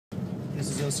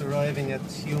This is us arriving at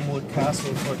Humewood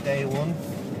Castle for day one.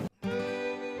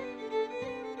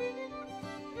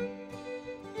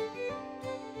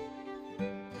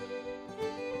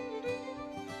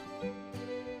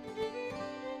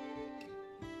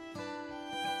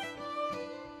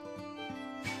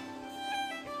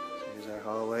 Here's our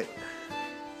hallway.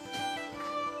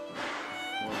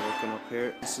 We're working up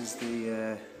here. This is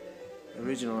the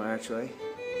original archway.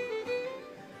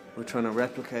 We're trying to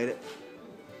replicate it.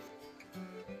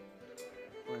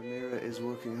 Mural is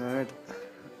working hard,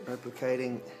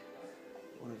 replicating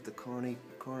one of the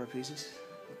corner pieces.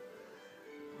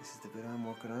 This is the bit I'm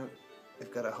working on.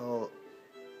 We've got a whole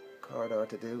corridor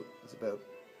to do. There's about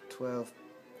 12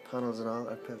 panels in all,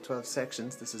 or 12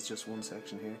 sections. This is just one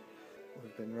section here.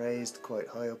 We've been raised quite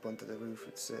high up onto the roof.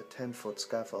 It's a 10-foot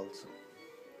scaffold.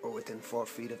 We're within 4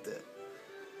 feet of the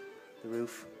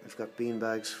roof. We've got bean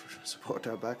bags to support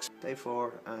our backs. Day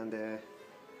 4, and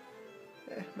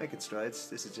making strides.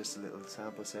 This is just a little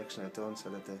sample section I've done so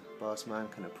that the boss man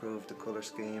can approve the colour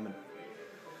scheme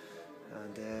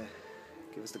and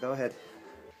give us the go ahead.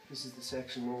 This is the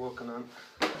section we're working on.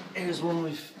 Here's one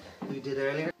we did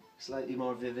earlier, slightly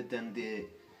more vivid than the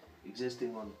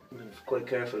existing one. I'm quite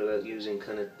careful about using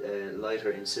kind of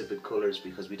lighter insipid colours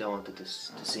because we don't want it to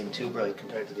seem too bright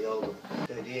compared to the old one.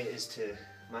 The idea is to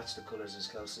match the colours as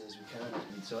closely as we can.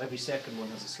 And so every second one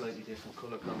has a slightly different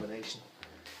colour combination.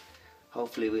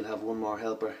 Hopefully we'll have one more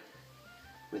helper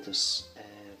with us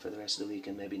for the rest of the week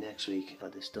and maybe next week.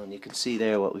 Got this done. You can see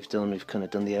there what we've done. We've kind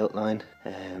of done the outline,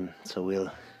 so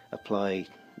we'll apply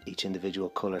each individual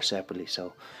colour separately.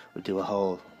 So we'll do a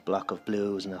whole block of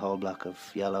blues and a whole block of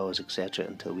yellows, etc.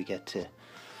 until we get to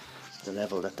the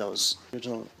level that those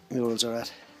original murals are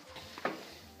at.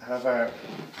 I have our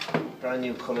brand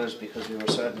new colours because we were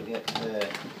starting to get the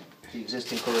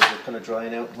existing colours were kind of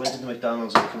drying out. Went into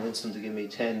McDonald's and convinced them to give me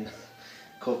 10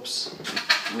 cups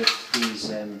with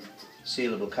these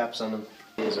sealable caps on them.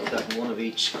 I've gotten one of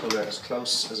each colour as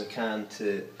close as I can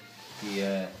to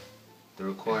the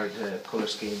required colour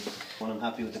scheme. When I'm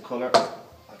happy with the colour,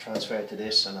 I'll transfer it to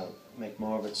this and I'll make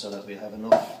more of it so that we have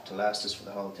enough to last us for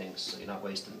the whole thing, so you're not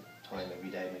wasting time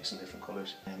every day mixing different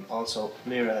colours. Also,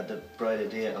 Mural had the bright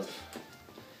idea of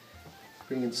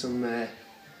bringing some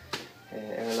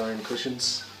airline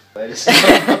cushions. It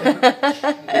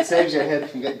saves your head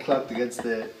from getting clocked against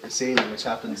the ceiling, which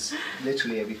happens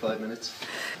literally every 5 minutes.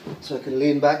 So I can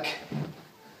lean back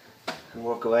and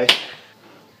walk away.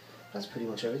 That's pretty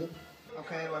much everything.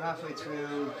 Okay, we're halfway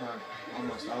through, or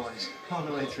almost always, all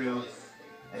the way through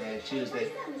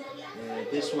Tuesday.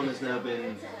 This one has now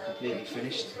been completely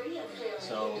finished,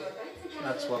 so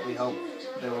that's what we hope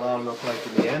they will all look like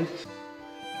in the end.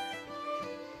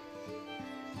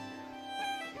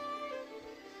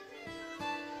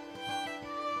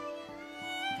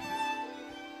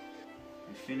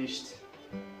 Finished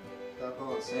that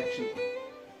whole section,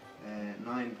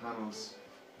 9 panels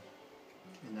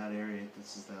in that area.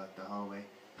 This is the hallway.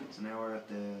 So now we're at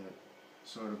the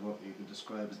sort of what you could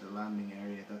describe as the landing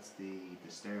area. That's the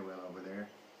stairwell over there.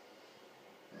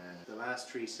 The last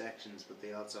 3 sections, but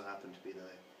they also happen to be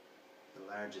the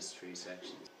largest 3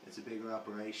 sections. It's a bigger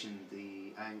operation.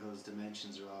 The angles,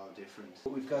 dimensions are all different.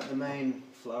 But we've got the main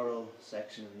floral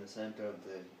section in the centre of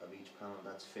each panel.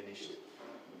 That's finished.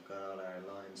 We've got all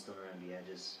our lines done around the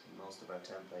edges, most of our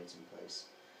templates in place.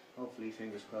 Hopefully,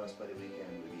 fingers crossed, by the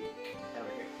weekend we'll be out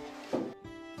of here.